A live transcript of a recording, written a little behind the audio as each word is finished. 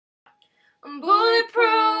I'm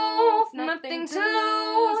bulletproof, nothing to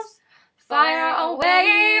lose. Fire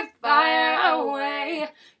away, fire away.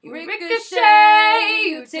 You ricochet,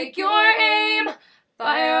 you take your aim.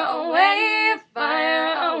 Fire away,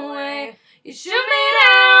 fire away. You shoot me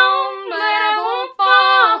down, but I won't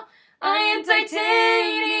fall. I am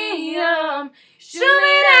titanium. Shoot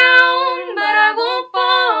me down, but I won't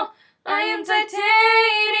fall. I am titanium.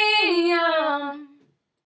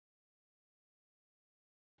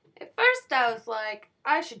 At first I was like,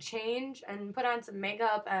 I should change and put on some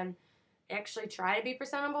makeup and actually try to be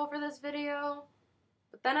presentable for this video.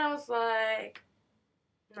 But then I was like,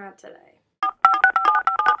 not today.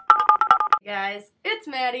 Guys, it's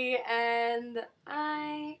Maddie and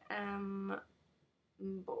I am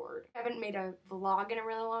bored. I haven't made a vlog in a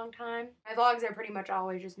really long time. My vlogs are pretty much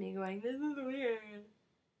always just me going, this is weird.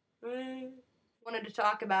 Wanted to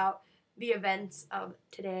talk about the events of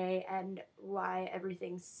today and why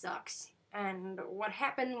everything sucks. And what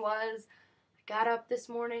happened was, I got up this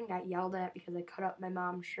morning, got yelled at because I cut up my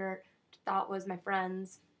mom's shirt, thought was my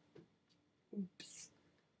friend's. Oops.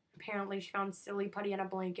 Apparently she found silly putty in a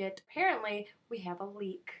blanket. Apparently we have a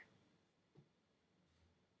leak,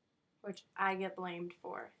 which I get blamed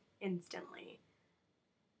for instantly.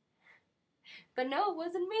 But no, it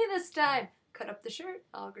wasn't me this time. Cut up the shirt,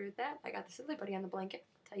 I'll agree with that. I got the silly putty on the blanket,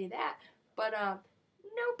 I'll tell you that. But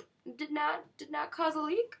nope, did not cause a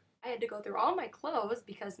leak. I had to go through all my clothes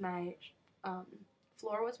because my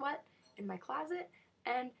floor was wet in my closet,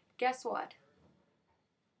 and guess what?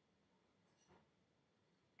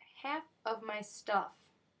 Half of my stuff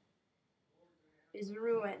is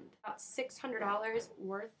ruined. About $600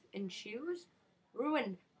 worth in shoes.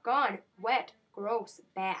 Ruined, gone, wet, gross,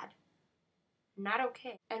 bad. Not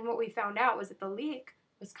okay. And what we found out was that the leak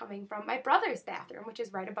was coming from my brother's bathroom, which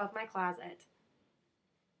is right above my closet.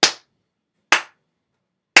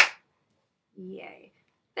 Yay.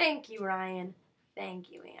 Thank you, Ryan.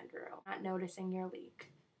 Thank you, Andrew. Not noticing your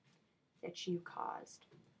leak that you caused.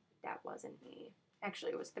 That wasn't me.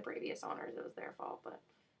 Actually, it was the previous owners. It was their fault, but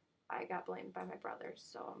I got blamed by my brothers,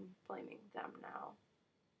 so I'm blaming them now.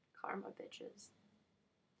 Karma, bitches.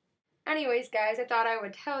 Anyways, guys, I thought I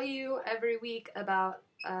would tell you every week about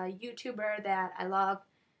a YouTuber that I love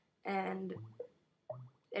and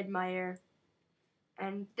admire.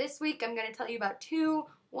 And this week I'm going to tell you about two,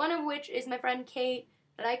 one of which is my friend Kate.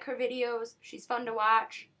 I like her videos. She's fun to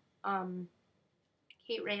watch.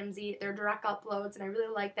 Kate Ramsey. They're direct uploads, and I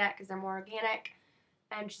really like that because they're more organic.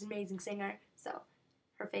 And she's an amazing singer. So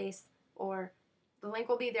her face, or the link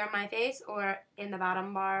will be there on my face or in the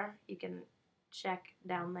bottom bar. You can check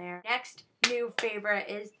down there. Next new favorite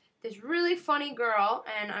is this really funny girl,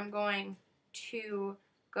 and I'm going to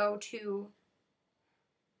go to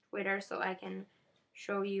Twitter so I can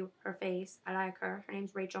show you her face. I like her. Her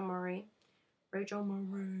name's Rachel Murray. Rachel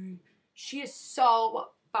Murray. She is so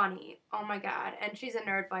funny. Oh my god. And she's a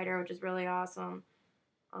nerd fighter, which is really awesome.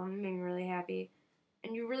 Made me really happy.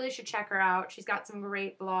 And you really should check her out. She's got some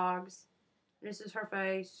great vlogs. This is her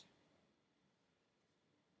face.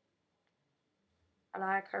 I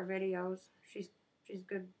like her videos. She's a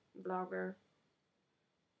good vlogger.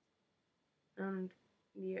 And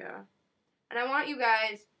yeah. And I want you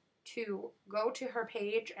guys to go to her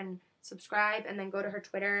page and subscribe, and then go to her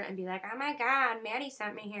Twitter and be like, oh my god, Maddie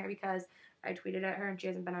sent me here, because I tweeted at her and she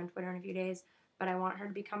hasn't been on Twitter in a few days, but I want her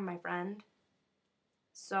to become my friend.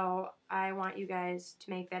 So I want you guys to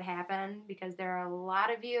make that happen, because there are a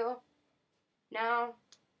lot of you now,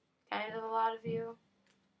 kind of a lot of you,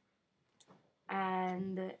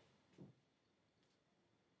 and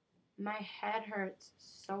my head hurts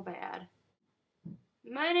so bad.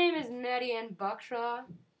 My name is Maddie Ann Buckshaw.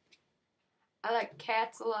 I like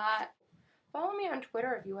cats a lot. Follow me on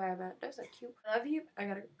Twitter if you haven't. That's a cute. I love you. I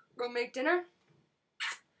gotta go make dinner.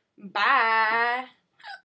 Bye.